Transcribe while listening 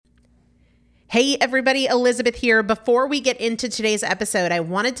Hey everybody, Elizabeth here. Before we get into today's episode, I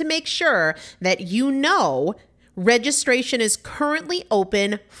wanted to make sure that you know registration is currently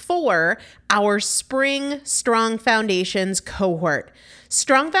open for our Spring Strong Foundations cohort.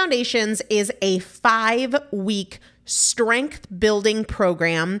 Strong Foundations is a 5-week strength building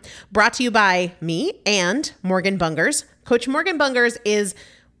program brought to you by me and Morgan Bungers. Coach Morgan Bungers is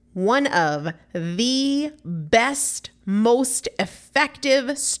one of the best, most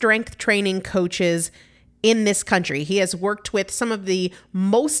effective strength training coaches in this country. He has worked with some of the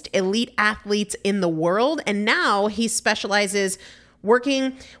most elite athletes in the world, and now he specializes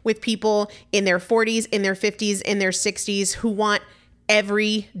working with people in their 40s, in their 50s, in their 60s who want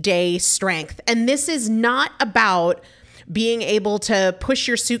everyday strength. And this is not about being able to push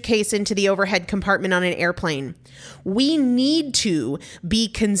your suitcase into the overhead compartment on an airplane. We need to be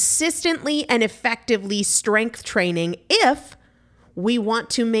consistently and effectively strength training if we want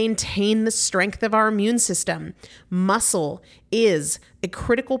to maintain the strength of our immune system. Muscle is a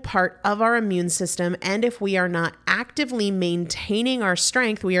critical part of our immune system, and if we are not actively maintaining our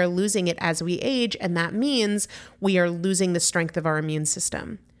strength, we are losing it as we age, and that means we are losing the strength of our immune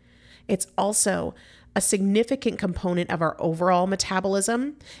system. It's also a significant component of our overall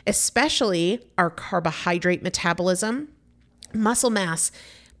metabolism, especially our carbohydrate metabolism. Muscle mass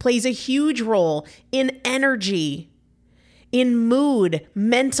plays a huge role in energy, in mood,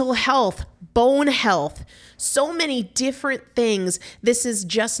 mental health, bone health, so many different things. This is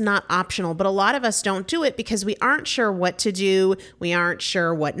just not optional, but a lot of us don't do it because we aren't sure what to do. We aren't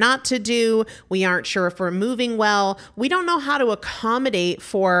sure what not to do. We aren't sure if we're moving well. We don't know how to accommodate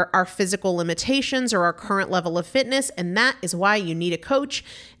for our physical limitations or our current level of fitness, and that is why you need a coach,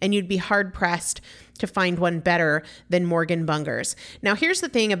 and you'd be hard-pressed to find one better than Morgan Bungers. Now, here's the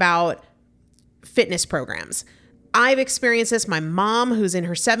thing about fitness programs. I've experienced this. My mom, who's in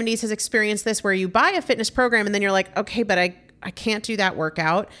her 70s, has experienced this, where you buy a fitness program and then you're like, okay, but I can't do that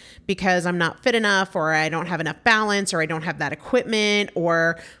workout because I'm not fit enough, or I don't have enough balance, or I don't have that equipment,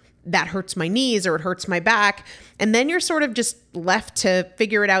 or that hurts my knees, or it hurts my back. And then you're sort of just left to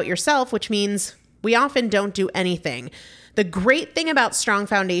figure it out yourself, which means we often don't do anything. The great thing about Strong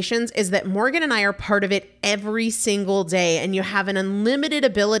Foundations is that Morgan and I are part of it every single day, and you have an unlimited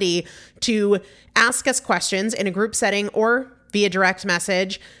ability to ask us questions in a group setting or via direct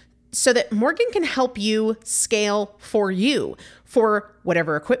message so that Morgan can help you scale for you, for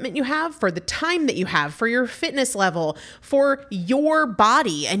whatever equipment you have, for the time that you have, for your fitness level, for your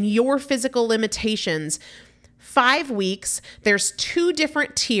body and your physical limitations. 5 weeks, there's 2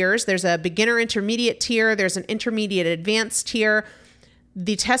 different tiers. There's a beginner intermediate tier. There's an intermediate advanced tier.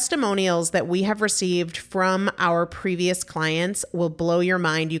 The testimonials that we have received from our previous clients will blow your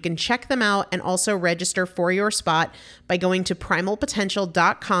mind. You can check them out and also register for your spot by going to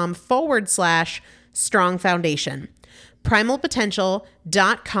primalpotential.com/strong foundation.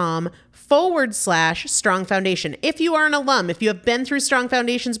 primalpotential.com/strong foundation. If you are an alum, if you have been through Strong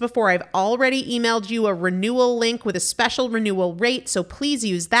Foundations before, I've already emailed you a renewal link with a special renewal rate, so please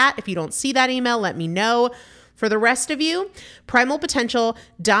use that. If you don't see that email, let me know. For the rest of you,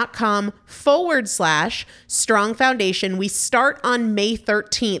 primalpotential.com/strong foundation. We start on May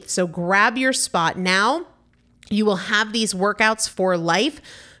 13th, so grab your spot now. You will have these workouts for life.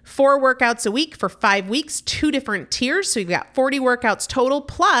 4 workouts a week for 5 weeks, 2 different tiers. So you've got 40 workouts total.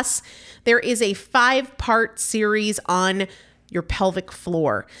 Plus, there is a 5-part series on your pelvic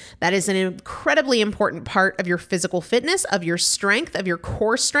floor. That is an incredibly important part of your physical fitness, of your strength, of your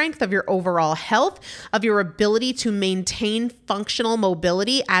core strength, of your overall health, of your ability to maintain functional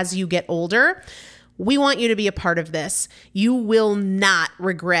mobility as you get older. We want you to be a part of this. You will not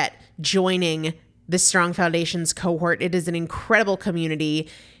regret joining the Strong Foundations cohort. It is an incredible community.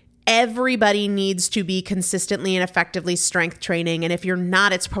 Everybody needs to be consistently and effectively strength training. And if you're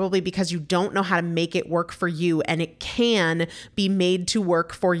not, it's probably because you don't know how to make it work for you. And it can be made to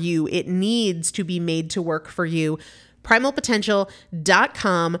work for you. It needs to be made to work for you.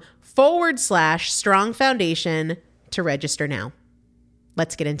 primalpotential.com/strong foundation to register now.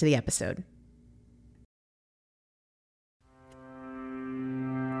 Let's get into the episode.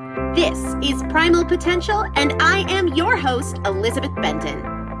 This is Primal Potential, and I am your host, Elizabeth Benton.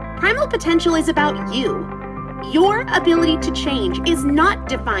 Primal Potential is about you. Your ability to change is not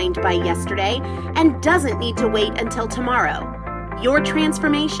defined by yesterday and doesn't need to wait until tomorrow. Your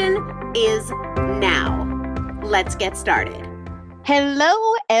transformation is now. Let's get started.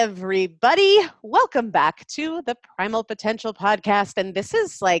 Hello, everybody. Welcome back to the Primal Potential podcast. And this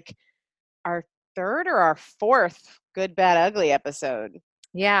is like our 3rd or our 4th Good, Bad, Ugly episode.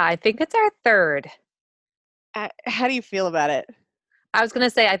 Yeah, I think it's our 3rd. How do you feel about it? I was going to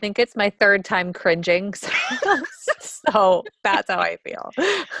say, I think it's my third time cringing. So that's how I feel.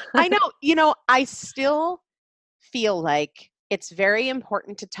 I know, I still feel like it's very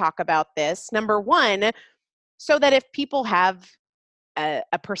important to talk about this. Number one, so that if people have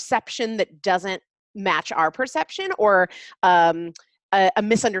a perception that doesn't match our perception, or a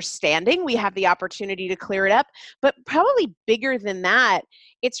misunderstanding, we have the opportunity to clear it up. But probably bigger than that,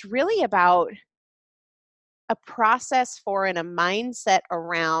 it's really about a process for and a mindset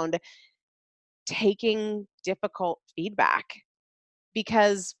around taking difficult feedback,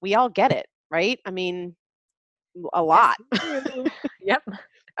 because we all get it, right? I mean, a Yes, lot. we do. Yep.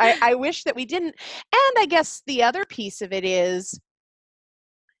 I wish that we didn't. And I guess the other piece of it is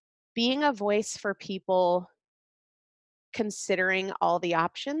being a voice for people, considering all the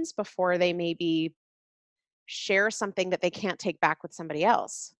options before they maybe share something that they can't take back with somebody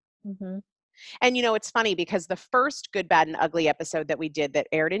else. Mm-hmm. And it's funny because the first Good, Bad, and Ugly episode that we did that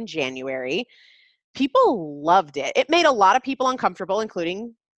aired in January, people loved it. It made a lot of people uncomfortable,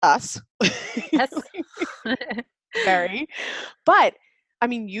 including us. Yes. Very. But I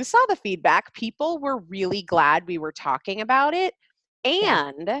mean, you saw the feedback. People were really glad we were talking about it.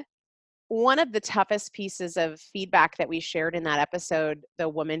 Yeah. And one of the toughest pieces of feedback that we shared in that episode, the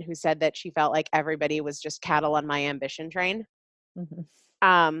woman who said that she felt like everybody was just cattle on my ambition train, Mm-hmm.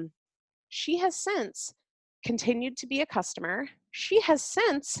 um, she has since continued to be a customer. She has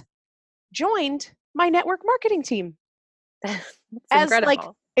since joined my network marketing team It's as, like,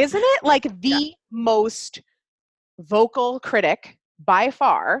 incredible. isn't it like Yeah. the most vocal critic by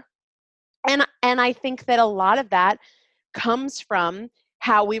far? And I think that a lot of that comes from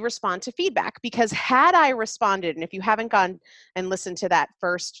how we respond to feedback. Because had I responded, and if you haven't gone and listened to that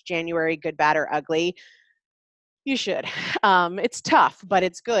first January Good, Bad, or Ugly, you should. It's tough, but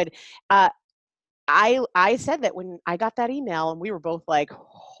it's good. I said that when I got that email, and we were both like,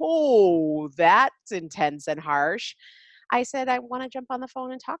 "Oh, that's intense and harsh." I said, "I want to jump on the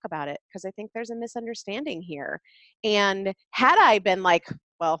phone and talk about it because I think there's a misunderstanding here." And had I been like,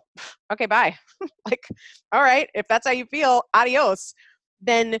 "Well, okay, bye," like, "All right, if that's how you feel, adios,"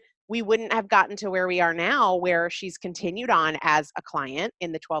 then we wouldn't have gotten to where we are now, where she's continued on as a client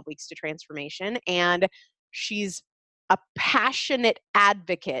in the 12 weeks to transformation, and she's a passionate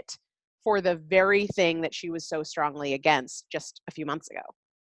advocate for the very thing that she was so strongly against just a few months ago.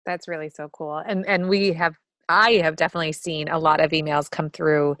 That's really so cool. And I have definitely seen a lot of emails come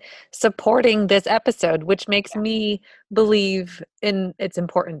through supporting this episode, which makes Yeah. me believe in its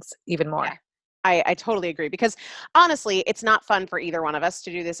importance even Yeah. more. I totally agree, because honestly, it's not fun for either one of us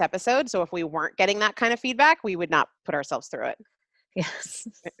to do this episode. So if we weren't getting that kind of feedback, we would not put ourselves through it. Yes.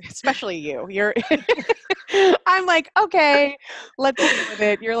 Especially you. I'm like, okay, let's deal with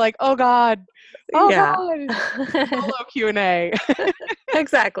it. You're like, oh God, oh Yeah. God, solo Q&A.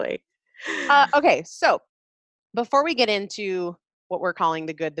 Exactly. Okay, so before we get into what we're calling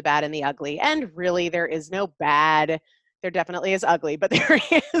the good, the bad, and the ugly, and really there is no bad. There definitely is ugly, but there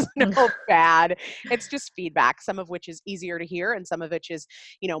is no bad. It's just feedback, some of which is easier to hear and some of which is,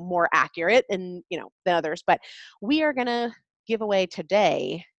 more accurate and, than others. But we are going to give away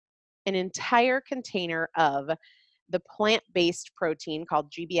today an entire container of the plant-based protein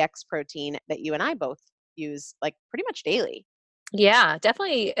called GBX protein that you and I both use like pretty much daily. Yeah,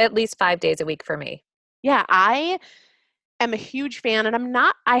 definitely at least 5 days a week for me. Yeah, I am a huge fan, and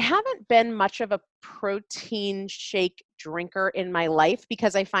I haven't been much of a protein shake drinker in my life,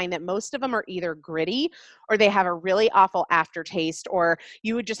 because I find that most of them are either gritty or they have a really awful aftertaste, or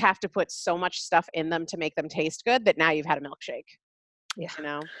you would just have to put so much stuff in them to make them taste good that now you've had a milkshake, Yeah.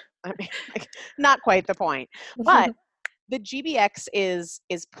 I mean, like, not quite the point. But the GBX is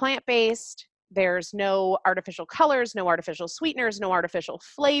plant-based. There's no artificial colors, no artificial sweeteners, no artificial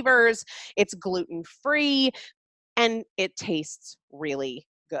flavors. It's gluten-free, and it tastes really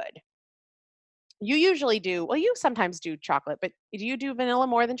good. You usually do, well, you sometimes do chocolate, but do you do vanilla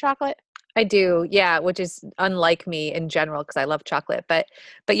more than chocolate? I do, yeah, which is unlike me in general because I love chocolate. But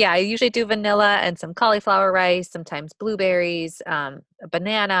yeah, I usually do vanilla and some cauliflower rice, sometimes blueberries, a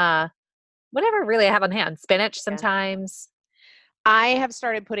banana, whatever really I have on hand. Spinach Yeah. sometimes. I have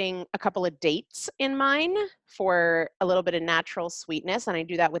started putting a couple of dates in mine for a little bit of natural sweetness, and I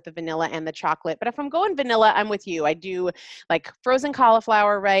do that with the vanilla and the chocolate. But if I'm going vanilla, I'm with you. I do like frozen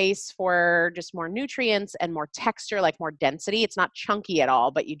cauliflower rice for just more nutrients and more texture, like more density. It's not chunky at all,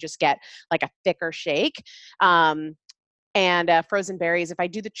 but you just get like a thicker shake. And frozen berries. If I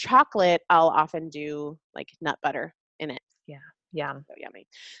do the chocolate, I'll often do like nut butter in it. Yeah. Yeah. So yummy.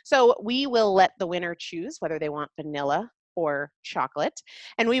 So we will let the winner choose whether they want vanilla or chocolate.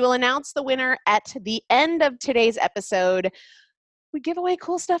 And we will announce the winner at the end of today's episode. We give away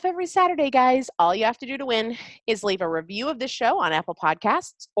cool stuff every Saturday, guys. All you have to do to win is leave a review of this show on Apple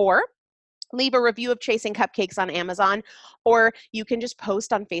Podcasts, or leave a review of Chasing Cupcakes on Amazon, or you can just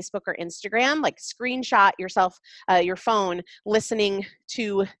post on Facebook or Instagram, like screenshot yourself, your phone, listening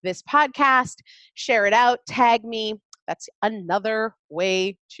to this podcast, share it out, tag me. That's another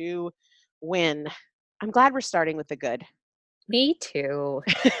way to win. I'm glad we're starting with the good. Me too.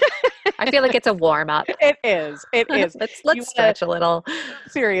 I feel like it's a warm up. It is. It is. Let's stretch a little.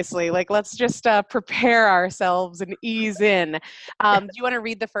 Seriously, like let's just prepare ourselves and ease in. Do you want to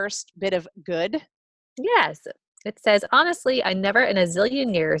read the first bit of good? Yes. It says, honestly, I never in a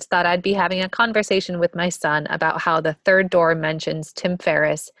zillion years thought I'd be having a conversation with my son about how the third door mentions Tim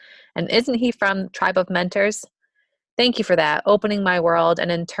Ferriss. And isn't he from Tribe of Mentors? Thank you for that, opening my world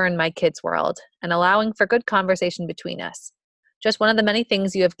and in turn my kids' world, and allowing for good conversation between us. Just one of the many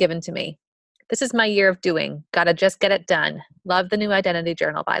things you have given to me. This is my year of doing. Gotta just get it done. Love the new identity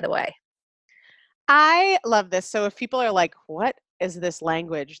journal, by the way. I love this. So if people are like, what is this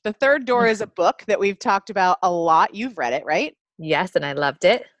language? The Third Door is a book that we've talked about a lot. You've read it, right? Yes, and I loved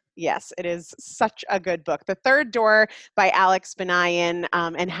it. Yes, it is such a good book. The Third Door by Alex Banayan,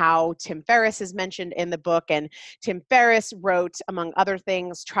 and how Tim Ferriss is mentioned in the book. And Tim Ferriss wrote, among other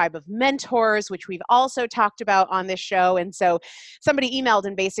things, Tribe of Mentors, which we've also talked about on this show. And so somebody emailed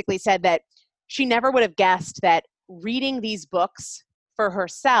and basically said that she never would have guessed that reading these books for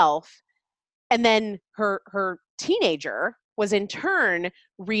herself, and then her teenager was in turn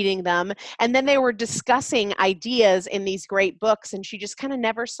reading them, and then they were discussing ideas in these great books, and she just kind of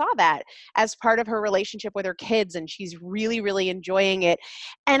never saw that as part of her relationship with her kids, and she's really, really enjoying it.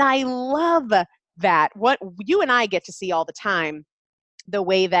 And I love that. What you and I get to see all the time, the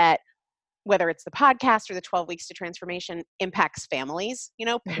way that whether it's the podcast or the 12 Weeks to Transformation impacts families,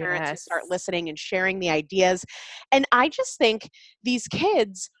 parents who start listening and sharing the ideas. And I just think these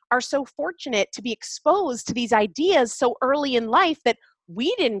kids are so fortunate to be exposed to these ideas so early in life that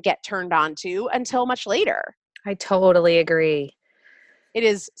we didn't get turned on to until much later. I totally agree. It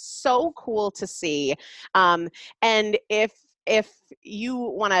is so cool to see. And if you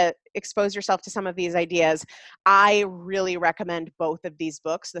want to expose yourself to some of these ideas, I really recommend both of these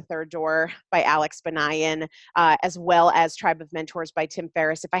books, The Third Door by Alex Banayan, as well as Tribe of Mentors by Tim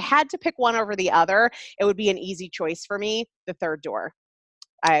Ferriss. If I had to pick one over the other, it would be an easy choice for me, The Third Door.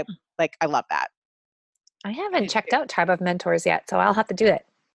 I love that. I haven't checked out Tribe of Mentors yet, so I'll have to do it.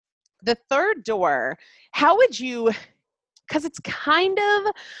 The Third Door, how would you... because it's kind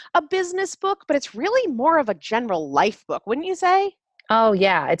of a business book, but it's really more of a general life book, wouldn't you say? Oh,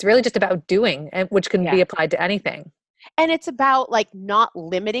 yeah. It's really just about doing, which can be applied to anything. And it's about like not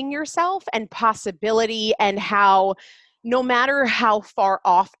limiting yourself and possibility, and how no matter how far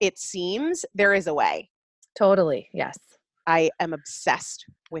off it seems, there is a way. Totally. Yes. I am obsessed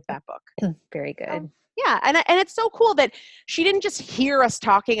with that book. Very good. Yeah, and it's so cool that she didn't just hear us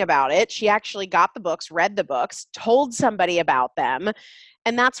talking about it. She actually got the books, read the books, told somebody about them,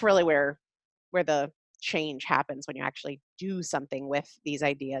 and that's really where the change happens, when you actually do something with these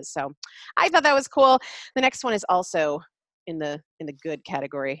ideas. So I thought that was cool. The next one is also in the good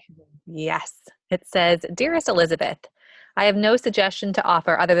category. Yes. It says, Dearest Elizabeth, I have no suggestion to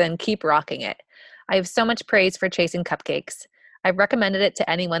offer other than keep rocking it. I have so much praise for Chasing Cupcakes. I've recommended it to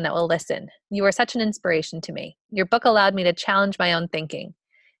anyone that will listen. You are such an inspiration to me. Your book allowed me to challenge my own thinking.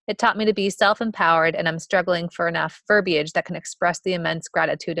 It taught me to be self-empowered, and I'm struggling for enough verbiage that can express the immense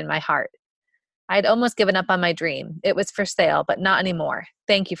gratitude in my heart. I had almost given up on my dream. It was for sale, but not anymore.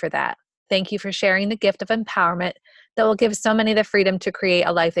 Thank you for that. Thank you for sharing the gift of empowerment that will give so many the freedom to create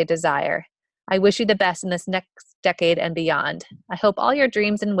a life they desire. I wish you the best in this next decade and beyond. I hope all your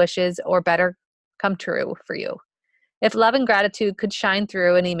dreams and wishes, or better, come true for you. If love and gratitude could shine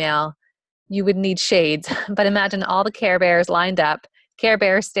through an email, you would need shades. But imagine all the Care Bears lined up, Care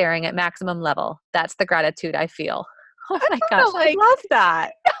Bears staring at maximum level. That's the gratitude I feel. Oh my gosh, I love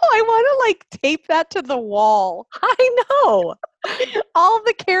that. No, I want to tape that to the wall. I know. All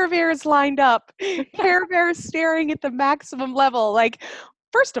the Care Bears lined up, Care Bears staring at the maximum level.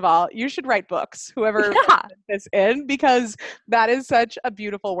 First of all, you should write books, whoever put this in, because that is such a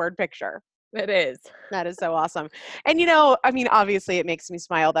beautiful word picture. It is. That is so awesome. And, obviously it makes me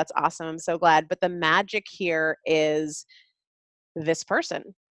smile. That's awesome. I'm so glad. But the magic here is this person,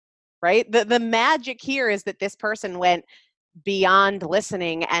 right? The magic here is that this person went beyond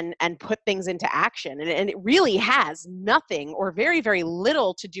listening and put things into action. And it really has nothing or very, very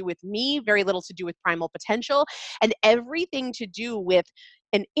little to do with me, very little to do with primal potential, and everything to do with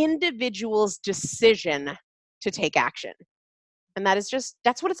an individual's decision to take action. And that's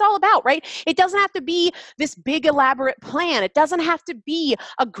what it's all about, right? It doesn't have to be this big elaborate plan. It doesn't have to be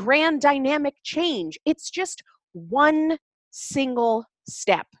a grand dynamic change. It's just one single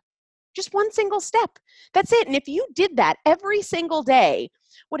step. Just one single step. That's it. And if you did that every single day,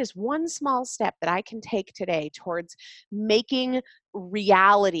 what is one small step that I can take today towards making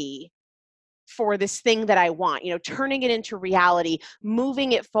reality for this thing that I want, turning it into reality,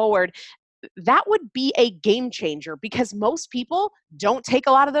 moving it forward? That would be a game changer because most people don't take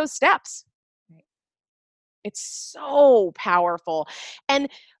a lot of those steps. It's so powerful. And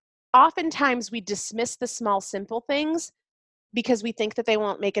oftentimes we dismiss the small, simple things because we think that they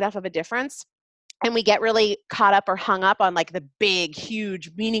won't make enough of a difference. And we get really caught up or hung up on like the big, huge,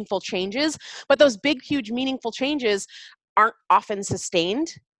 meaningful changes. But those big, huge, meaningful changes aren't often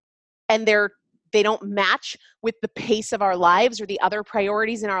sustained, and they don't match with the pace of our lives or the other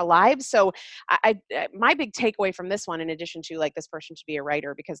priorities in our lives. So my big takeaway from this one, in addition to like this person should be a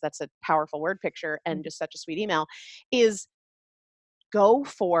writer because that's a powerful word picture and just such a sweet email, is go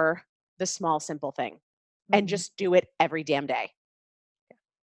for the small, simple thing and just do it every damn day.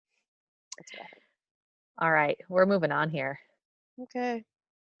 Yeah. All right, we're moving on here. Okay.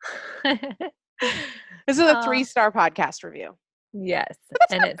 This is a 3-star podcast review. Yes.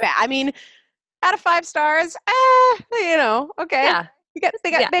 That's not bad. I mean, out of 5 stars, okay. Yeah.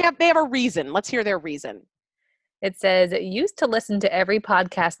 They have a reason. Let's hear their reason. It says, used to listen to every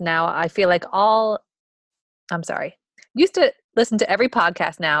podcast now. I feel like used to listen to every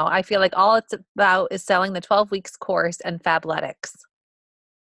podcast now. I feel like all it's about is selling the 12 weeks course and Fabletics.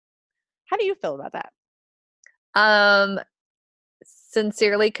 How do you feel about that?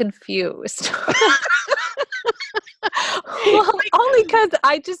 Sincerely confused. Well, only because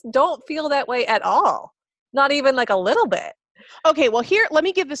I just don't feel that way at all. Not even like a little bit. Okay, well let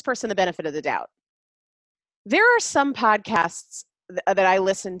me give this person the benefit of the doubt. There are some podcasts that I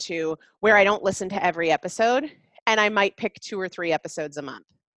listen to where I don't listen to every episode, and I might pick 2 or 3 episodes a month.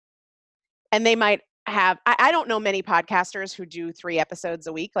 And they might have, I don't know many podcasters who do 3 episodes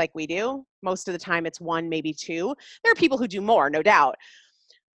a week like we do. Most of the time it's 1, maybe 2. There are people who do more, no doubt.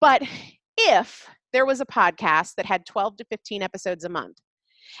 But if there was a podcast that had 12 to 15 episodes a month,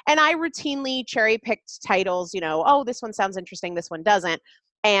 and I routinely cherry-picked titles, this one sounds interesting, this one doesn't,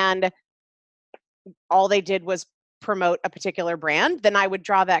 and all they did was promote a particular brand, then I would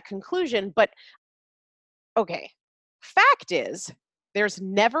draw that conclusion. But okay, fact is, there's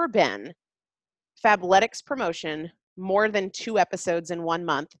never been Fabletics promotion more than 2 episodes in 1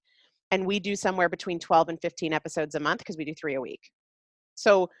 month, and we do somewhere between 12 and 15 episodes a month because we do 3 a week.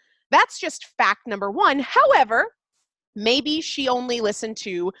 So that's just fact number 1. However, maybe she only listened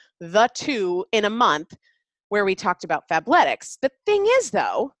to the 2 in a month where we talked about Fabletics. The thing is,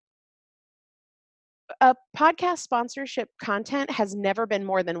 though, a podcast sponsorship content has never been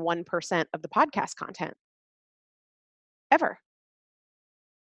more than 1% of the podcast content. Ever.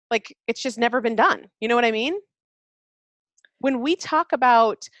 Like, it's just never been done. You know what I mean? When we talk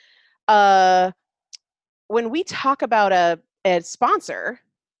about a sponsor,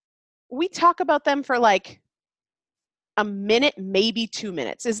 we talk about them for like a minute, maybe 2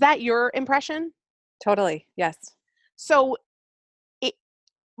 minutes. Is that your impression? Totally. Yes. So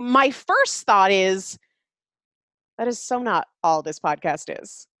my first thought is, that is so not all this podcast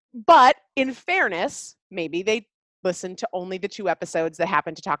is. But in fairness, maybe they listen to only the 2 episodes that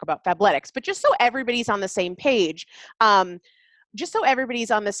happen to talk about Fabletics. But just so everybody's on the same page,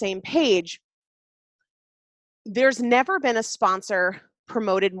 there's never been a sponsor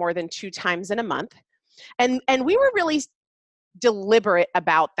promoted more than 2 times in a month. And we were really deliberate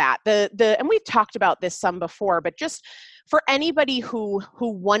about that. And we've talked about this some before, but just for anybody who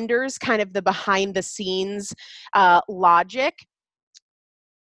wonders kind of the behind the scenes logic,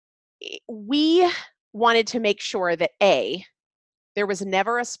 we wanted to make sure that there was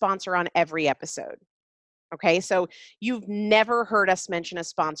never a sponsor on every episode. Okay, so you've never heard us mention a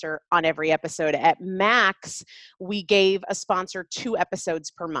sponsor on every episode. At max, we gave a sponsor 2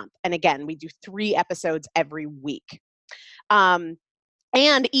 episodes per month. And again, we do 3 episodes every week. And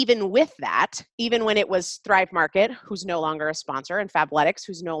even with that, even when it was Thrive Market, who's no longer a sponsor, and Fabletics,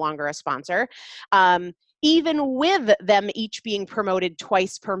 who's no longer a sponsor, even with them each being promoted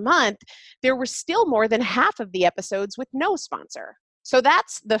twice per month, there were still more than half of the episodes with no sponsor. So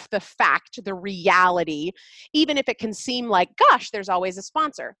that's the fact, the reality, even if it can seem like, gosh, there's always a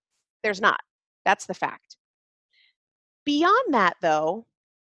sponsor. There's not. That's the fact. Beyond that, though,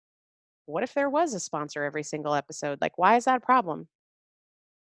 what if there was a sponsor every single episode? Like, why is that a problem?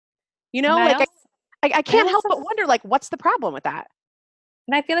 I can't help but wonder, like, what's the problem with that?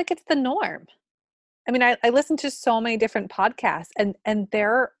 And I feel like it's the norm. I mean, I listen to so many different podcasts, and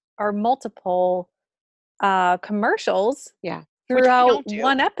there are multiple commercials Yeah. Which we throughout don't do.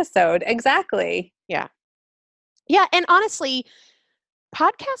 one episode. Exactly. Yeah. Yeah. And honestly,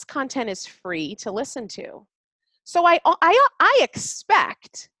 podcast content is free to listen to. So I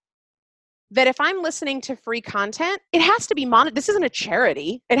expect that if I'm listening to free content, it has to be this isn't a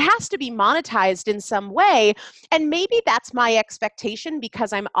charity. It has to be monetized in some way. And maybe that's my expectation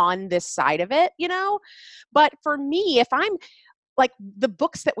because I'm on this side of it, But for me, if I'm like the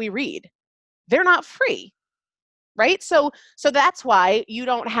books that we read, they're not free. Right? So that's why you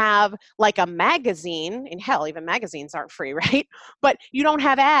don't have like a magazine, and hell, even magazines aren't free, right? But you don't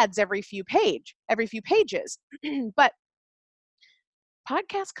have ads every few pages. But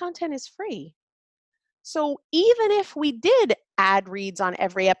podcast content is free. So even if we did ad reads on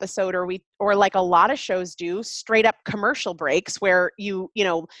every episode, or like a lot of shows do, straight up commercial breaks where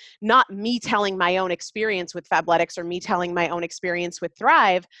not me telling my own experience with Fabletics or me telling my own experience with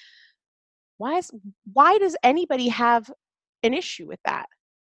Thrive, why does anybody have an issue with that?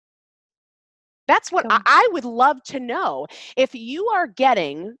 That's what I would love to know. If you are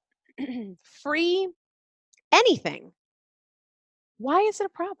getting free anything, why is it a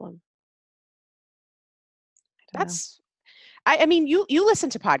problem? I mean, you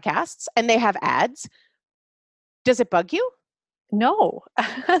listen to podcasts and they have ads. Does it bug you? No.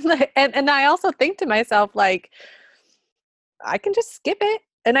 and I also think to myself, like, I can just skip it.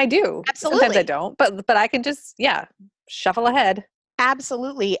 And I do. Absolutely. Sometimes I don't, but I can just, shuffle ahead.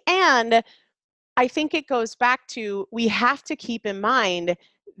 Absolutely. And I think it goes back to, we have to keep in mind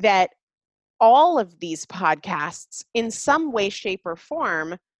that all of these podcasts in some way, shape, or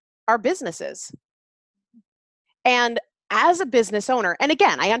form are businesses. And as a business owner, and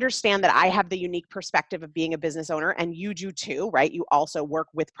again, I understand that I have the unique perspective of being a business owner, and you do too, right? You also work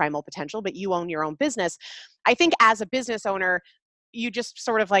with Primal Potential, but you own your own business. I think as a business owner, you just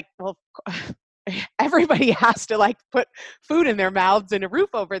sort of like, well, everybody has to like put food in their mouths and a roof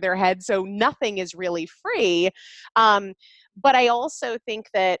over their head, so nothing is really free. But I also think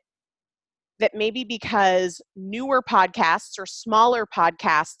that maybe because newer podcasts or smaller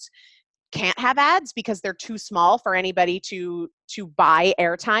podcasts can't have ads because they're too small for anybody to buy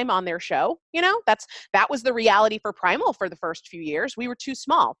airtime on their show. That was the reality for Primal for the first few years. We were too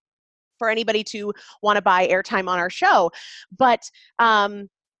small for anybody to want to buy airtime on our show. But I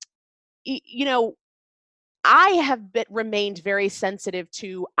have remained very sensitive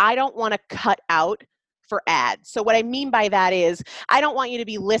to, I don't want to cut out for ads. So what I mean by that is, I don't want you to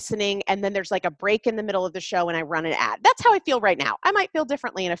be listening and then there's like a break in the middle of the show and I run an ad. That's how I feel right now. I might feel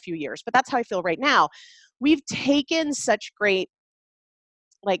differently in a few years, but that's how I feel right now. We've taken such great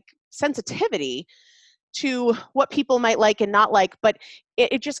like sensitivity to what people might like and not like, but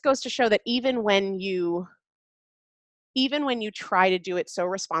it just goes to show that even when you try to do it so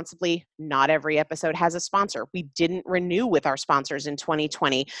responsibly, not every episode has a sponsor. We didn't renew with our sponsors in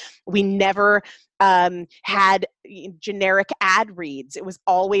 2020. We never had generic ad reads. It was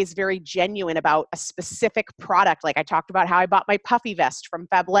always very genuine about a specific product. Like I talked about how I bought my puffy vest from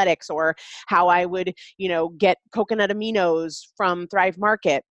Fabletics, or how I would, get coconut aminos from Thrive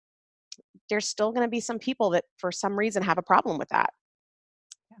Market. There's still going to be some people that for some reason have a problem with that,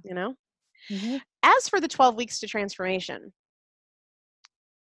 Mm-hmm. As for the 12 weeks to transformation,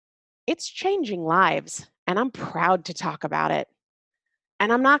 it's changing lives, and I'm proud to talk about it.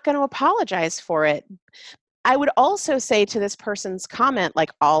 And I'm not going to apologize for it. I would also say to this person's comment,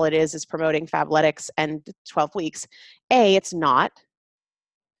 like all it is promoting Fabletics and 12 weeks. A, it's not.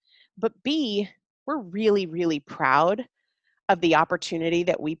 But B, we're really, really proud of the opportunity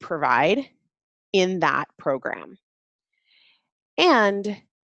that we provide in that program. And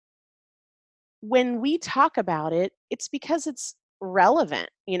when we talk about it, it's because it's relevant.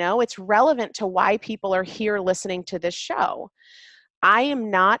 It's relevant to why people are here listening to this show. I am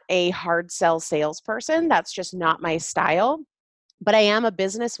not a hard sell salesperson. That's just not my style. But I am a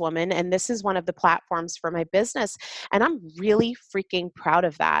businesswoman, and this is one of the platforms for my business. And I'm really freaking proud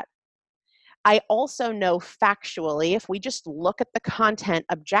of that. I also know factually, if we just look at the content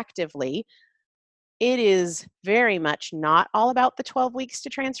objectively, it is very much not all about the 12 weeks to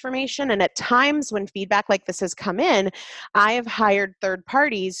transformation. And at times when feedback like this has come in, I have hired third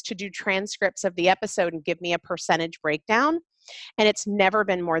parties to do transcripts of the episode and give me a percentage breakdown. And it's never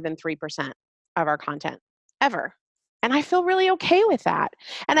been more than 3% of our content, ever. And I feel really okay with that.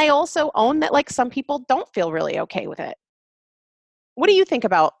 And I also own that like some people don't feel really okay with it. What do you think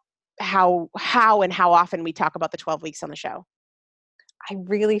about how and how often we talk about the 12 weeks on the show? I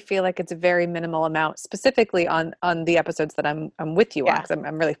really feel like it's a very minimal amount, specifically on the episodes that I'm with you on, Yeah. because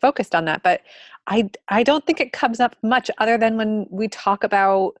I'm really focused on that. But I don't think it comes up much other than when we talk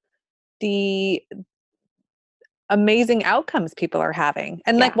about the amazing outcomes people are having.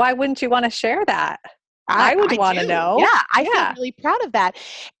 And like, Yeah. why wouldn't you want to share that? I would I want to do. know. Yeah, I feel Yeah. really proud of that.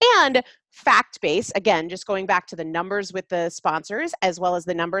 And fact-based, again, just going back to the numbers with the sponsors as well as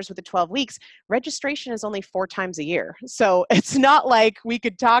the numbers with the 12 weeks, registration is only 4 times a year. So it's not like we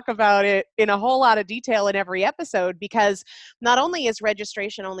could talk about it in a whole lot of detail in every episode, because not only is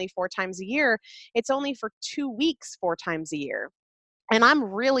registration only 4 times a year, it's only for 2 weeks 4 times a year. And I'm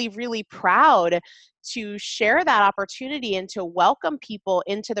really, really proud to share that opportunity and to welcome people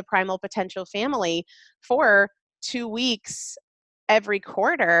into the Primal Potential family for 2 weeks every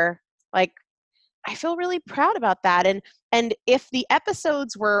quarter. Like, I feel really proud about that. And if the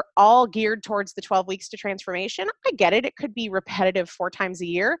episodes were all geared towards the 12 weeks to transformation, I get it. It could be repetitive 4 times a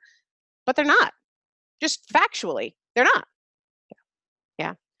year, but they're not. Just factually, they're not.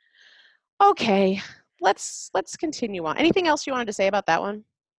 Yeah. Okay. Let's continue on. Anything else you wanted to say about that one?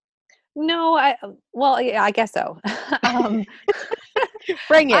 No, well, yeah, I guess so. um,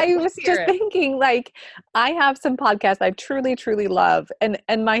 Bring it. I was Let's hear just it. thinking, like, I have some podcasts I truly, truly love,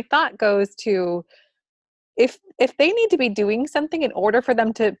 and my thought goes to, if they need to be doing something in order for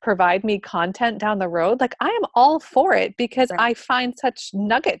them to provide me content down the road, like, I am all for it, because Right. I find such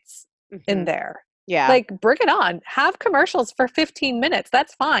nuggets in Mhm. there. Yeah. Like, bring it on. Have commercials for 15 minutes.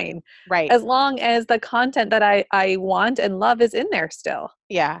 That's fine. Right. As long as the content that I want and love is in there still.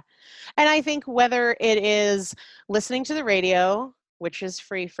 Yeah. And I think whether it is listening to the radio, which is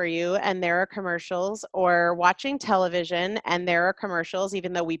free for you, and there are commercials, or watching television and there are commercials,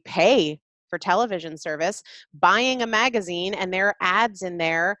 even though we pay for television service, buying a magazine and there are ads in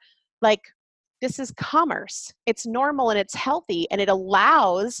there, like, this is commerce. It's normal and it's healthy, and it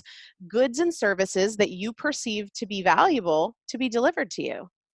allows goods and services that you perceive to be valuable to be delivered to you.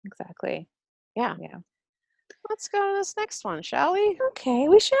 Exactly. Yeah. Yeah. Let's go to this next one, shall we? Okay,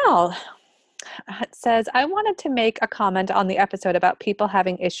 we shall. It says, I wanted to make a comment on the episode about people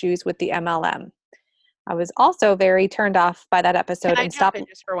having issues with the MLM. I was also very turned off by that Can episode I and jump stopped. in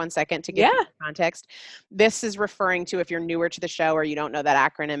just for 1 second to give Yeah. people context? This is referring to, if you're newer to the show or you don't know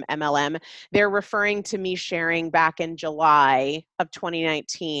that acronym MLM, they're referring to me sharing back in July of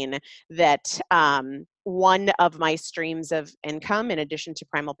 2019 that one of my streams of income, in addition to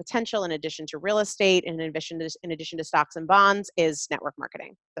Primal Potential, in addition to real estate, and in addition to stocks and bonds, is network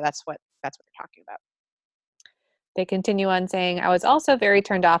marketing. So that's what they're talking about. They continue on saying, I was also very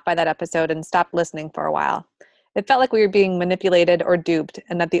turned off by that episode and stopped listening for a while. It felt like we were being manipulated or duped,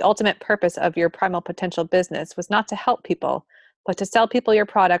 and that the ultimate purpose of your Primal Potential business was not to help people, but to sell people your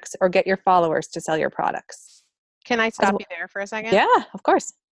products or get your followers to sell your products. Can I stop you there for a second? Yeah, of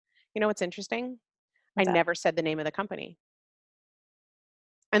course. You know what's interesting? What's I that? never said the name of the company.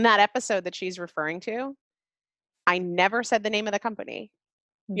 In that episode that she's referring to, I never said the name of the company.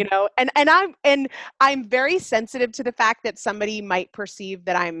 You know, and I'm very sensitive to the fact that somebody might perceive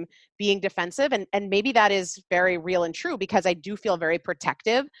that I'm being defensive, and maybe that is very real and true, because I do feel very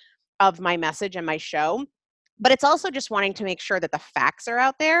protective of my message and my show. But it's also just wanting to make sure that the facts are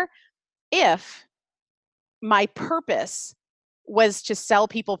out there. If my purpose was to sell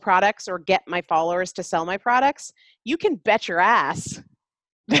people products or get my followers to sell my products, you can bet your ass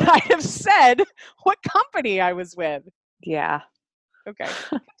that I have said what company I was with. Yeah. Okay,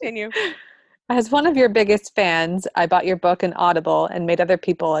 continue. As one of your biggest fans, I bought your book and Audible and made other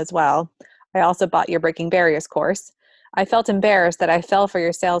people as well. I also bought your Breaking Barriers course. I felt embarrassed that I fell for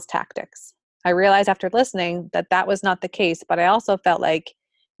your sales tactics. I realized after listening that that was not the case, but I also felt like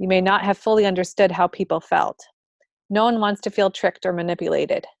you may not have fully understood how people felt. No one wants to feel tricked or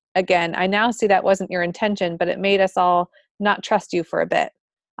manipulated. Again, I now see that wasn't your intention, but it made us all not trust you for a bit.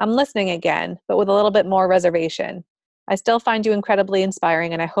 I'm listening again, but with a little bit more reservation. I still find you incredibly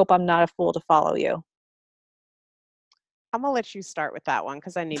inspiring, and I hope I'm not a fool to follow you. I'm gonna let you start with that one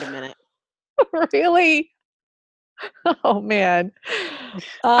because I need a minute. Really? Oh man.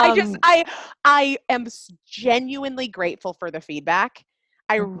 I am genuinely grateful for the feedback.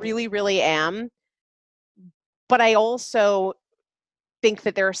 I Mhm. really, really am. But I also think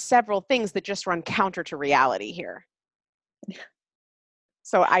that there are several things that just run counter to reality here.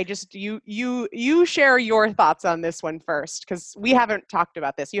 So I just you share your thoughts on this one first, because we haven't talked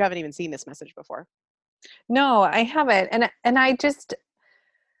about this. You haven't even seen this message before. No, I haven't. And I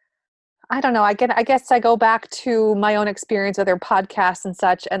don't know. I guess I go back to my own experience with their podcasts and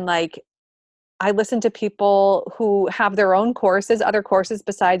such, and like I listen to people who have their own courses, other courses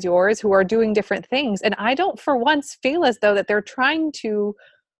besides yours, who are doing different things. And I don't for once feel as though that they're trying to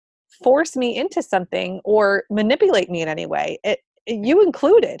force me into something or manipulate me in any way. You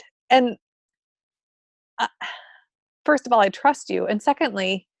included. And first of all, I trust you. And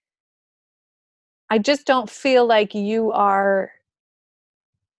secondly, I just don't feel like you are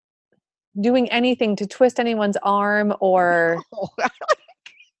doing anything to twist anyone's arm or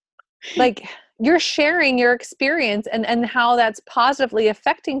like you're sharing your experience and how that's positively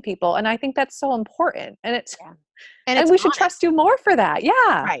affecting people. And I think that's so important. And it's, Yeah. and we should trust you more for that.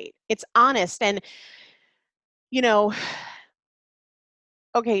 Yeah. Right. It's honest. And, you know,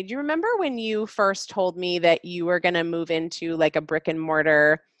 okay, do you remember when you first told me that you were going to move into like a brick and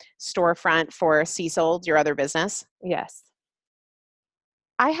mortar storefront for Seasold, your other business? Yes.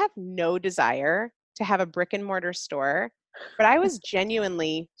 I have no desire to have a brick and mortar store, but I was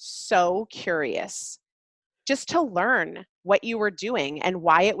genuinely so curious just to learn what you were doing and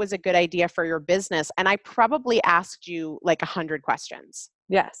why it was a good idea for your business. And I probably asked you like 100 questions.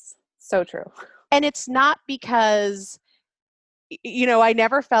 Yes. So true. And it's not because, you know, I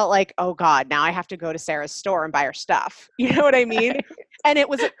never felt like, oh God, now I have to go to Sarah's store and buy her stuff. You know what I mean? And it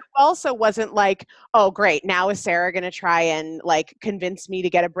also wasn't like, oh great, now is Sarah going to try and like convince me to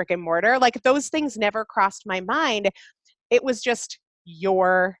get a brick and mortar? Like those things never crossed my mind. It was just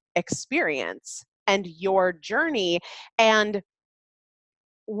your experience and your journey and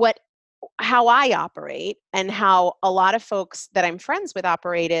how I operate and how a lot of folks that I'm friends with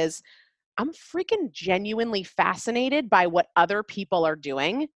operate is I'm freaking genuinely fascinated by what other people are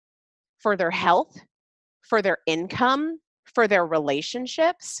doing for their health, for their income, for their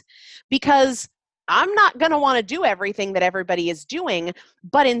relationships, because I'm not going to want to do everything that everybody is doing.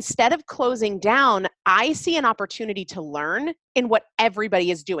 But instead of closing down, I see an opportunity to learn in what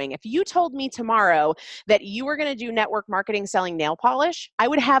everybody is doing. If you told me tomorrow that you were going to do network marketing selling nail polish, I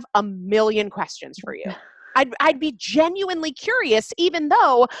would have a million questions for you. I'd be genuinely curious, even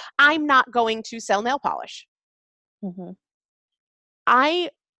though I'm not going to sell nail polish. Mm-hmm.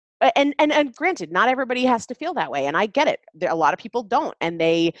 And granted, not everybody has to feel that way, and I get it. A lot of people don't, and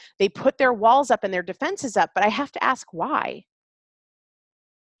they put their walls up and their defenses up. But I have to ask why.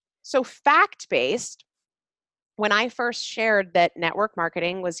 So fact-based. When I first shared that network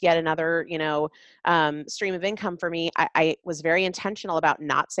marketing was yet another, stream of income for me, I was very intentional about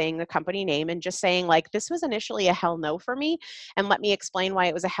not saying the company name and just saying like, this was initially a hell no for me. And let me explain why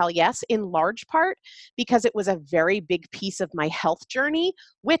it was a hell yes, in large part because it was a very big piece of my health journey,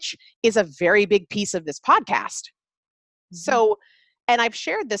 which is a very big piece of this podcast. Mm-hmm. So, and I've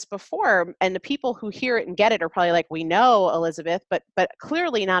shared this before, and the people who hear it and get it are probably like, we know, Elizabeth, but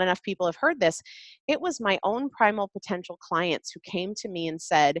clearly not enough people have heard this. It was my own primal potential clients who came to me and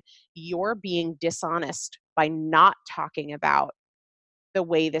said, you're being dishonest by not talking about the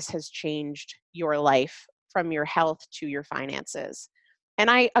way this has changed your life from your health to your finances.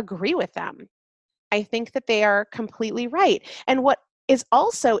 And I agree with them. I think that they are completely right. And what is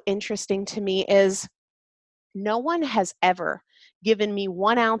also interesting to me is no one has ever given me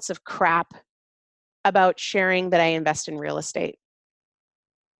 1 ounce of crap about sharing that I invest in real estate.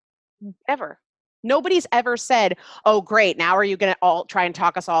 Ever. Nobody's ever said, oh, great, now are you going to all try and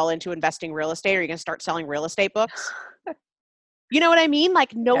talk us all into investing real estate? Or are you going to start selling real estate books? You know what I mean?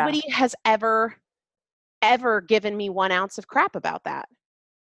 Like nobody has ever given me 1 ounce of crap about that.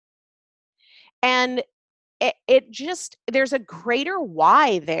 And it just, there's a greater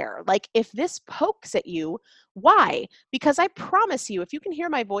why there. Like if this pokes at you, why? Because I promise you, if you can hear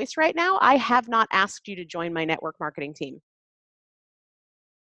my voice right now, I have not asked you to join my network marketing team.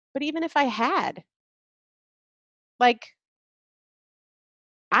 But even if I had, like,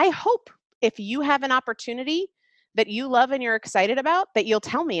 I hope if you have an opportunity that you love and you're excited about, that you'll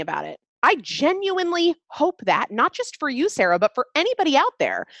tell me about it. I genuinely hope that, not just for you, Sarah, but for anybody out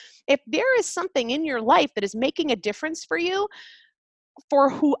there. If there is something in your life that is making a difference for you,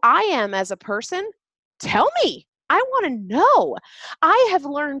 for who I am as a person, tell me. I want to know. I have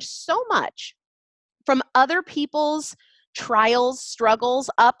learned so much from other people's trials, struggles,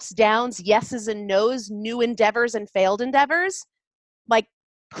 ups, downs, yeses and nos, new endeavors and failed endeavors. Like,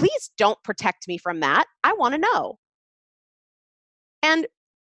 please don't protect me from that. I want to know. And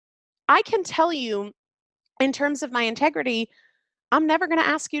I can tell you, in terms of my integrity, I'm never going to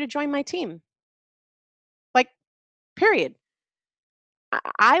ask you to join my team. Like, period.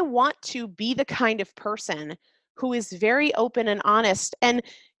 I want to be the kind of person who is very open and honest. And,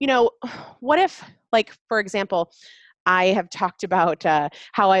 what if, like, for example, I have talked about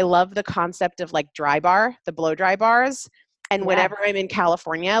how I love the concept of like dry bar, the blow dry bars. And Yeah. whenever I'm in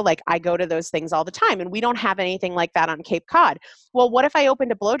California, like I go to those things all the time, and we don't have anything like that on Cape Cod. Well, what if I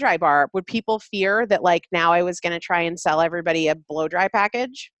opened a blow dry bar? Would people fear that like now I was going to try and sell everybody a blow dry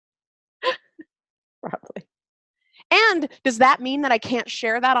package? Probably. And does that mean that I can't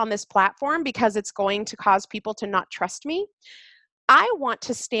share that on this platform because it's going to cause people to not trust me? I want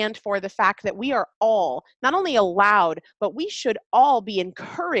to stand for the fact that we are all not only allowed, but we should all be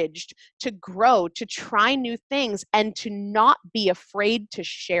encouraged to grow, to try new things, and to not be afraid to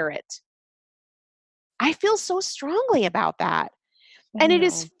share it. I feel so strongly about that. And it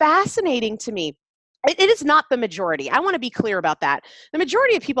is fascinating to me. It is not the majority. I want to be clear about that. The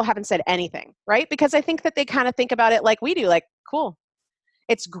majority of people haven't said anything, right? Because I think that they kind of think about it like we do, like, cool.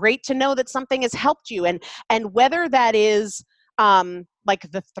 It's great to know that something has helped you. And whether that is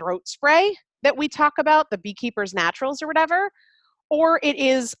like the throat spray that we talk about, the Beekeeper's Naturals or whatever, or it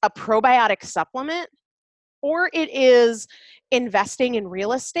is a probiotic supplement, or it is investing in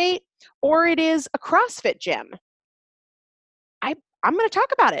real estate, or it is a CrossFit gym. I'm going to talk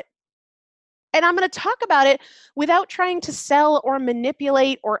about it. And I'm going to talk about it without trying to sell or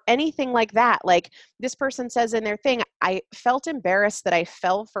manipulate or anything like that. Like this person says in their thing, I felt embarrassed that I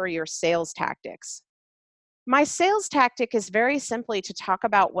fell for your sales tactics. My sales tactic is very simply to talk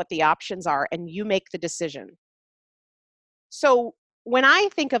about what the options are and you make the decision. So when I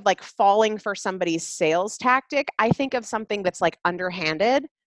think of like falling for somebody's sales tactic, I think of something that's like underhanded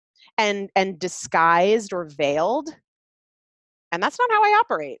and disguised or veiled. And that's not how I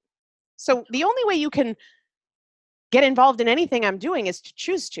operate. So the only way you can get involved in anything I'm doing is to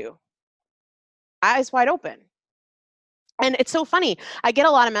choose to. Eyes wide open. And it's so funny. I get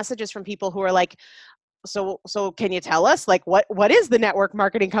a lot of messages from people who are like, so can you tell us like what is the network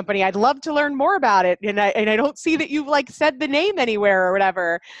marketing company? I'd love to learn more about it. And I don't see that you've like said the name anywhere or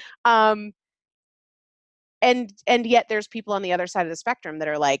whatever. And yet there's people on the other side of the spectrum that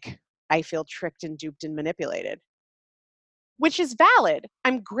are like, I feel tricked and duped and manipulated. Which is valid.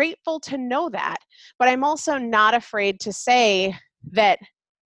 I'm grateful to know that, but I'm also not afraid to say that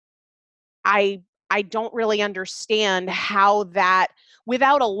I don't really understand how that,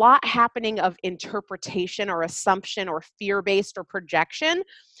 without a lot happening of interpretation or assumption or fear-based or projection,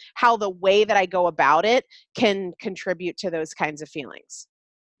 how the way that I go about it can contribute to those kinds of feelings.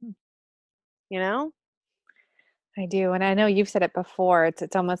 You know? I do. And I know you've said it before.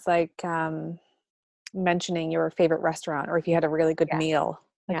 It's almost like mentioning your favorite restaurant or if you had a really good meal.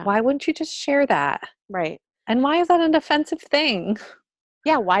 Like, why wouldn't you just share that? Right. And why is that an offensive thing?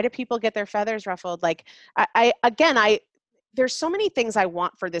 Yeah, why do people get their feathers ruffled? Like, there's so many things I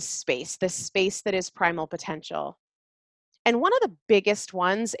want for this space that is primal potential. And one of the biggest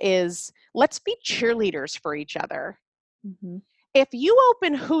ones is let's be cheerleaders for each other. Mm-hmm. If you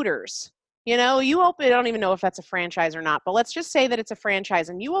open Hooters, I don't even know if that's a franchise or not, but let's just say that it's a franchise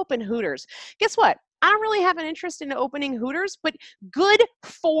and you open Hooters. Guess what? I don't really have an interest in opening Hooters, but good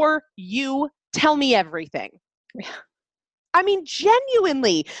for you. Tell me everything. Yeah. I mean,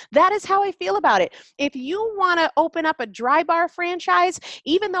 genuinely, that is how I feel about it. If you want to open up a dry bar franchise,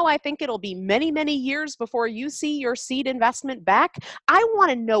 even though I think it'll be many, many years before you see your seed investment back, I want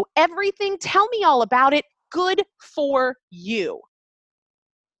to know everything. Tell me all about it. Good for you.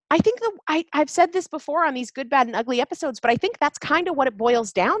 I think that I've said this before on these good, bad, and ugly episodes, but I think that's kind of what it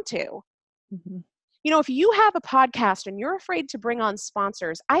boils down to. Mm-hmm. If you have a podcast and you're afraid to bring on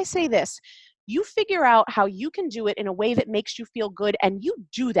sponsors, I say this. You figure out how you can do it in a way that makes you feel good, and you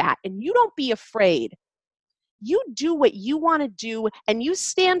do that, and you don't be afraid. You do what you want to do, and you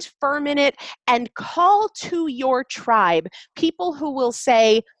stand firm in it, and call to your tribe people who will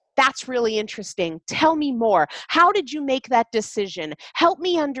say, that's really interesting. Tell me more. How did you make that decision? Help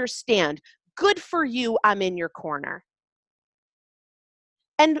me understand. Good for you. I'm in your corner.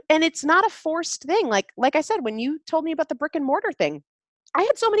 And it's not a forced thing. Like I said, when you told me about the brick and mortar thing, I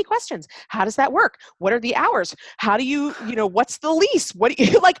had so many questions. How does that work? What are the hours? How do you what's the lease? What do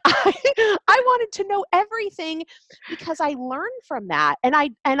you like? I wanted to know everything because I learned from that. And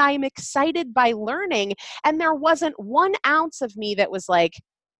I'm excited by learning. And there wasn't 1 ounce of me that was like,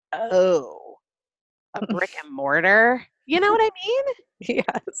 oh, a brick and mortar. You know what I mean?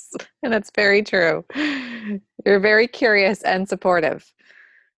 Yes. And that's very true. You're very curious and supportive.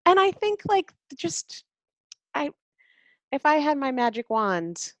 And I think if I had my magic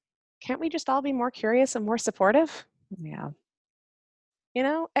wand, can't we just all be more curious and more supportive? Yeah.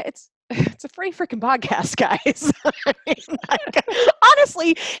 It's a free freaking podcast, guys. I mean,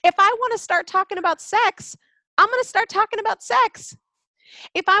 honestly, if I want to start talking about sex, I'm going to start talking about sex.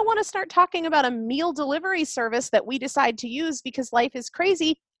 If I want to start talking about a meal delivery service that we decide to use because life is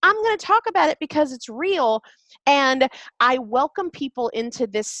crazy, I'm going to talk about it because it's real. And I welcome people into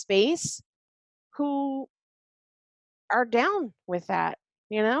this space who are down with that,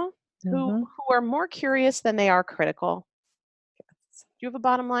 you know, Mhm. who are more curious than they are critical. Do you have a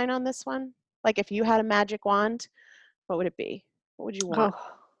bottom line on this one? Like if you had a magic wand, what would it be? What would you want?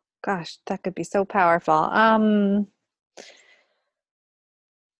 Oh gosh, that could be so powerful.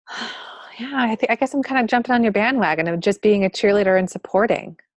 Yeah, I guess I'm kind of jumping on your bandwagon of just being a cheerleader and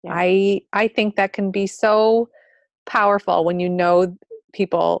supporting. Yeah. I think that can be so powerful when you know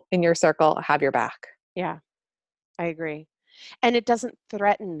people in your circle have your back. Yeah, I agree. And it doesn't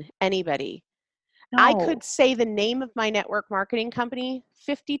threaten anybody. I No. could say the name of my network marketing company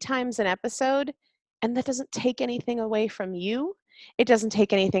 50 times an episode, and that doesn't take anything away from you. It doesn't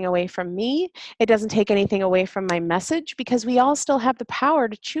take anything away from me. It doesn't take anything away from my message because we all still have the power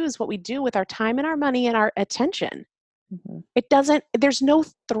to choose what we do with our time and our money and our attention. Mhm. There's no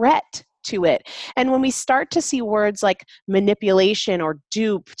threat to it. And when we start to see words like manipulation or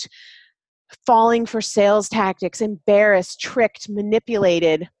duped, falling for sales tactics, embarrassed, tricked,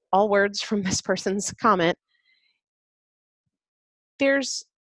 manipulated, all words from this person's comment, there's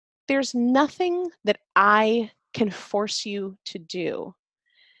nothing that I can force you to do.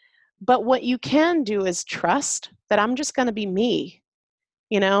 But what you can do is trust that I'm just going to be me.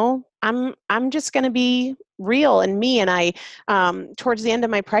 You know, I'm just going to be real and me. And I, towards the end of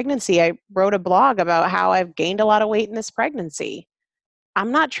my pregnancy, I wrote a blog about how I've gained a lot of weight in this pregnancy.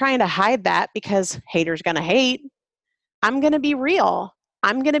 I'm not trying to hide that because haters going to hate. I'm going to be real.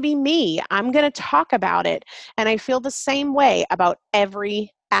 I'm going to be me. I'm going to talk about it. And I feel the same way about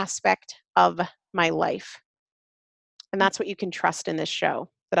every aspect of my life. And that's what you can trust in this show,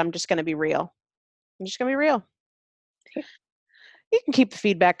 that I'm just going to be real. I'm just going to be real. You can keep the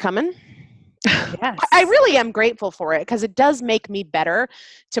feedback coming. Yes. I really am grateful for it because it does make me better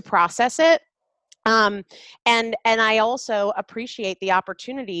to process it. And I also appreciate the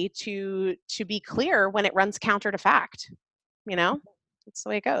opportunity to be clear when it runs counter to fact. You know, that's the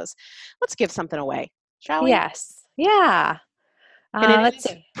way it goes. Let's give something away, shall we? Yes. Yeah. And it Let's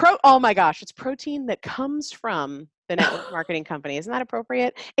is see. oh my gosh, it's protein that comes from the network marketing company. Isn't that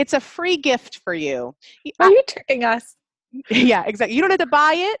appropriate? It's a free gift for you. Are you tricking us? Yeah, exactly. You don't have to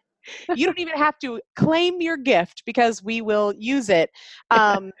buy it. You don't even have to claim your gift because we will use it.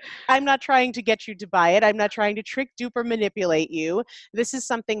 I'm not trying to get you to buy it. I'm not trying to trick, dupe, or manipulate you. This is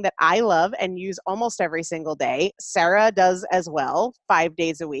something that I love and use almost every single day. Sarah does as well, 5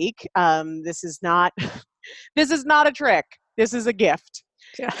 days a week. This is not this is not a trick. This is a gift.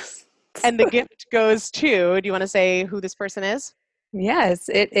 Yes. And the gift goes to, do you want to say who this person is? Yes,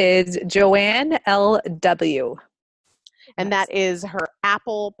 it is Joanne LW. And that is her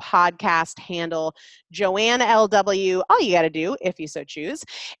Apple podcast handle, Joanne LW. All you got to do, if you so choose,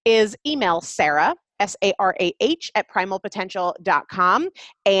 is email Sarah, SARAH, at primalpotential.com,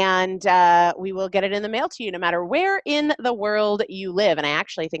 and we will get it in the mail to you no matter where in the world you live. And I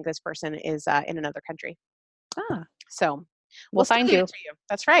actually think this person is in another country. Ah, So we'll still find get you. it to you.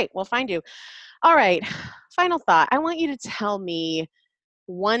 That's right. We'll find you. All right. Final thought. I want you to tell me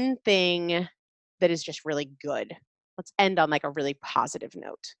one thing that is just really good. Let's end on like a really positive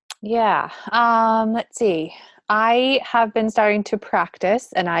note. Yeah. Let's see. I have been starting to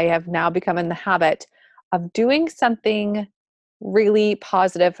practice, and I have now become in the habit of doing something really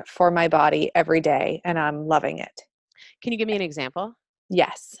positive for my body every day, and I'm loving it. Can you give me an example?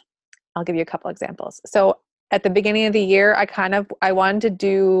 Yes. I'll give you a couple examples. So at the beginning of the year, I wanted to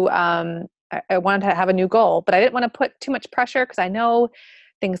do, I wanted to have a new goal, but I didn't want to put too much pressure because I know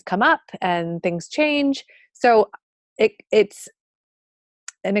things come up and things change. So it's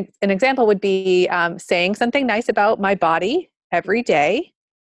an example would be saying something nice about my body every day,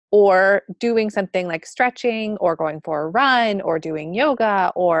 or doing something like stretching or going for a run or doing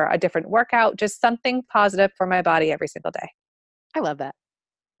yoga or a different workout, just something positive for my body every single day. I love that.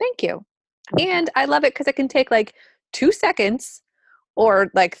 Thank you. And I love it because it can take like 2 seconds or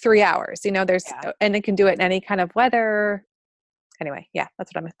like 3 hours. You know, and it can do it in any kind of weather. Anyway, yeah,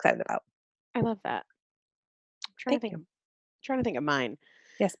 that's what I'm excited about. I love that. Thank you. I'm trying to think of mine.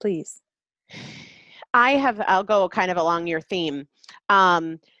 Yes, please. I'll go kind of along your theme.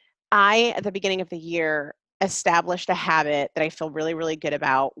 At the beginning of the year, established a habit that I feel really, really good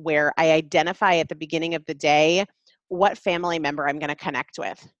about where I identify at the beginning of the day what family member I'm going to connect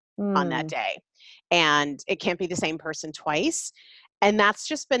with on that day. And it can't be the same person twice. And that's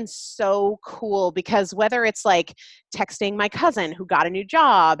just been so cool because whether it's like texting my cousin who got a new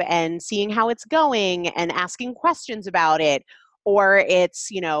job and seeing how it's going and asking questions about it, or it's,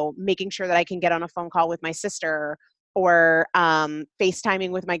 making sure that I can get on a phone call with my sister, or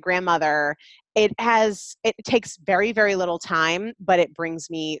FaceTiming with my grandmother. It takes very, very little time, but it brings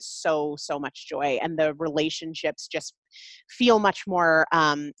me so, so much joy. And the relationships just feel much more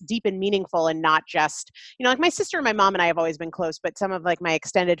deep and meaningful, and not just, like my sister and my mom and I have always been close, but some of like my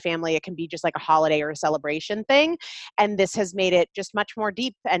extended family, it can be just like a holiday or a celebration thing. And this has made it just much more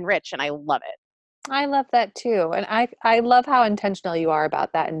deep and rich, and I love it. I love that too. And I love how intentional you are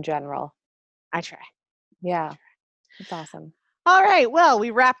about that in general. I try. Yeah. It's awesome. All right. Well, we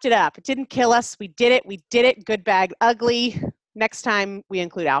wrapped it up. It didn't kill us. We did it. We did it. Good, bad, ugly. Next time we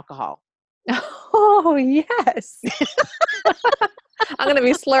include alcohol. Oh, yes. I'm going to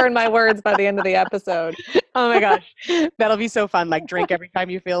be slurring my words by the end of the episode. Oh my gosh. That'll be so fun. Like drink every time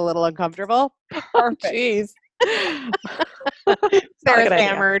you feel a little uncomfortable. Perfect. Jeez. Sarah's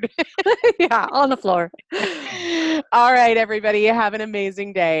hammered. Yeah, on the floor. All right, everybody. Have an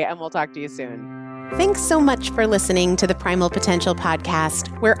amazing day, and we'll talk to you soon. Thanks so much for listening to the Primal Potential Podcast,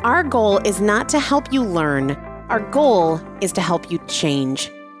 where our goal is not to help you learn. Our goal is to help you change.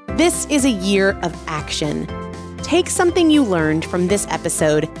 This is a year of action. Take something you learned from this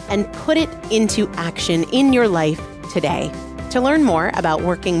episode and put it into action in your life today. To learn more about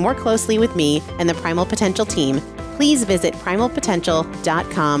working more closely with me and the Primal Potential team, please visit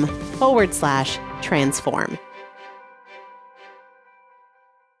primalpotential.com/transform.